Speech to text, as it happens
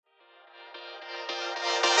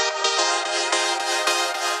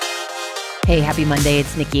Hey, happy Monday.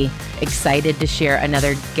 It's Nikki. Excited to share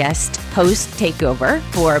another guest host takeover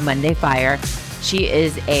for Monday Fire. She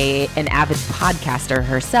is an avid podcaster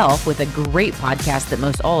herself with a great podcast that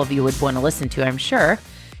most all of you would want to listen to, I'm sure,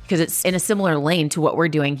 because it's in a similar lane to what we're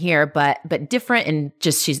doing here, but different, and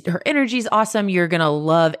just her energy's awesome. You're going to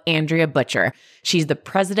love Andrea Butcher. She's the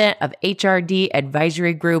president of HRD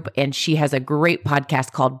Advisory Group, and she has a great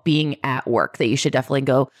podcast called Being at Work that you should definitely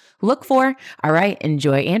go look for. All right,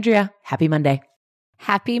 enjoy Andrea. Happy Monday.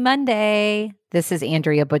 Happy Monday. This is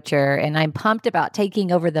Andrea Butcher, and I'm pumped about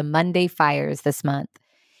taking over the Monday Fires this month.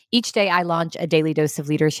 Each day I launch a daily dose of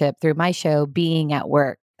leadership through my show, Being at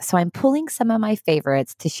Work. So I'm pulling some of my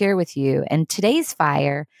favorites to share with you. And today's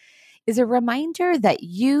fire is a reminder that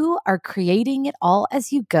you are creating it all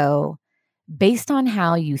as you go based on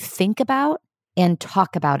how you think about and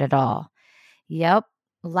talk about it all. Yep,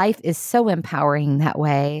 life is so empowering that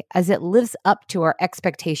way as it lives up to our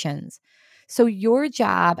expectations. So your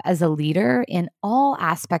job as a leader in all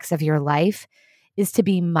aspects of your life is to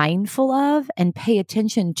be mindful of and pay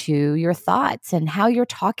attention to your thoughts and how you're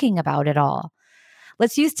talking about it all.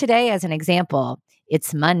 Let's use today as an example.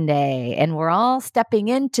 It's Monday, and we're all stepping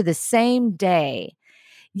into the same day.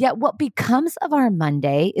 Yet what becomes of our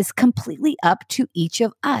Monday is completely up to each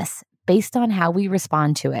of us based on how we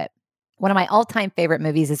respond to it. One of my all-time favorite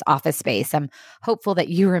movies is Office Space. I'm hopeful that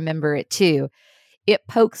you remember it too. It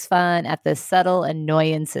pokes fun at the subtle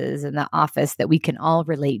annoyances in the office that we can all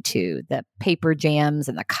relate to, the paper jams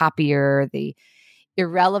and the copier, the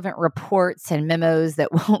irrelevant reports and memos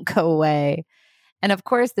that won't go away. And of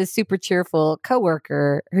course, the super cheerful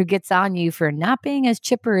coworker who gets on you for not being as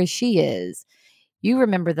chipper as she is. You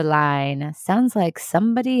remember the line, sounds like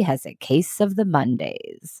somebody has a case of the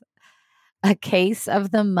Mondays. A case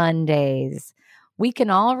of the Mondays. We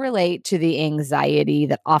can all relate to the anxiety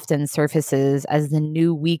that often surfaces as the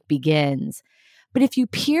new week begins. But if you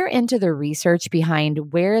peer into the research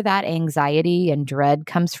behind where that anxiety and dread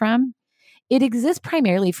comes from, it exists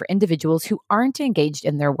primarily for individuals who aren't engaged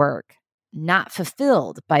in their work, not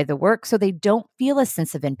fulfilled by the work, so they don't feel a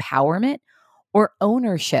sense of empowerment or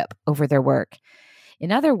ownership over their work.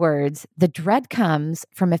 In other words, the dread comes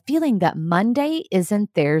from a feeling that Monday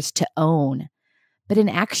isn't theirs to own. But in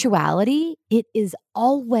actuality, it is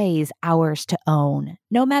always ours to own.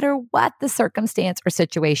 No matter what the circumstance or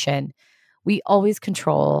situation, we always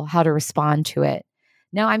control how to respond to it.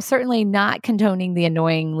 Now, I'm certainly not condoning the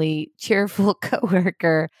annoyingly cheerful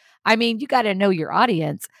coworker. I mean, you got to know your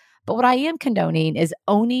audience. But what I am condoning is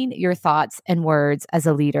owning your thoughts and words as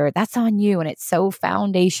a leader. That's on you, and it's so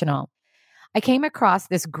foundational. I came across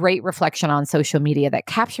this great reflection on social media that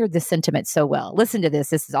captured this sentiment so well. Listen to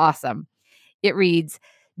this. This is awesome. It reads,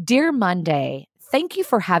 Dear Monday, thank you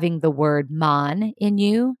for having the word mon in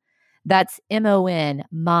you. That's M-O-N,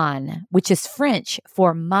 mon, which is French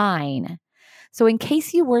for mine. So in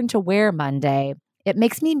case you weren't aware, Monday, it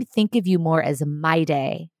makes me think of you more as my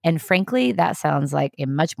day. And frankly, that sounds like a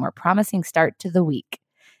much more promising start to the week.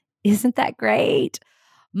 Isn't that great?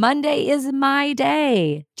 Monday is my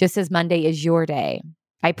day, just as Monday is your day.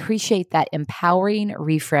 I appreciate that empowering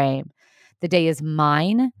reframe. The day is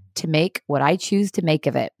mine to make what I choose to make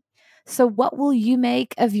of it. So what will you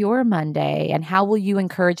make of your Monday, and how will you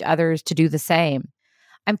encourage others to do the same?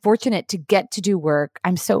 I'm fortunate to get to do work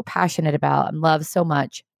I'm so passionate about and love so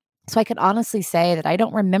much. So I can honestly say that I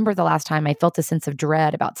don't remember the last time I felt a sense of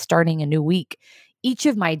dread about starting a new week. Each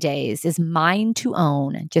of my days is mine to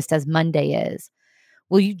own, just as Monday is.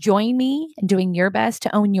 Will you join me in doing your best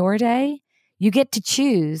to own your day? You get to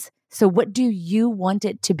choose. So what do you want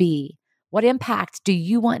it to be? What impact do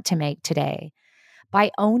you want to make today?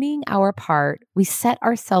 By owning our part, we set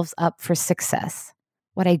ourselves up for success.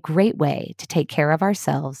 What a great way to take care of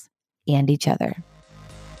ourselves and each other.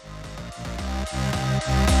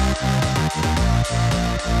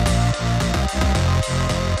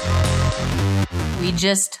 We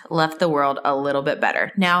just left the world a little bit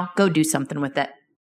better. Now go do something with it.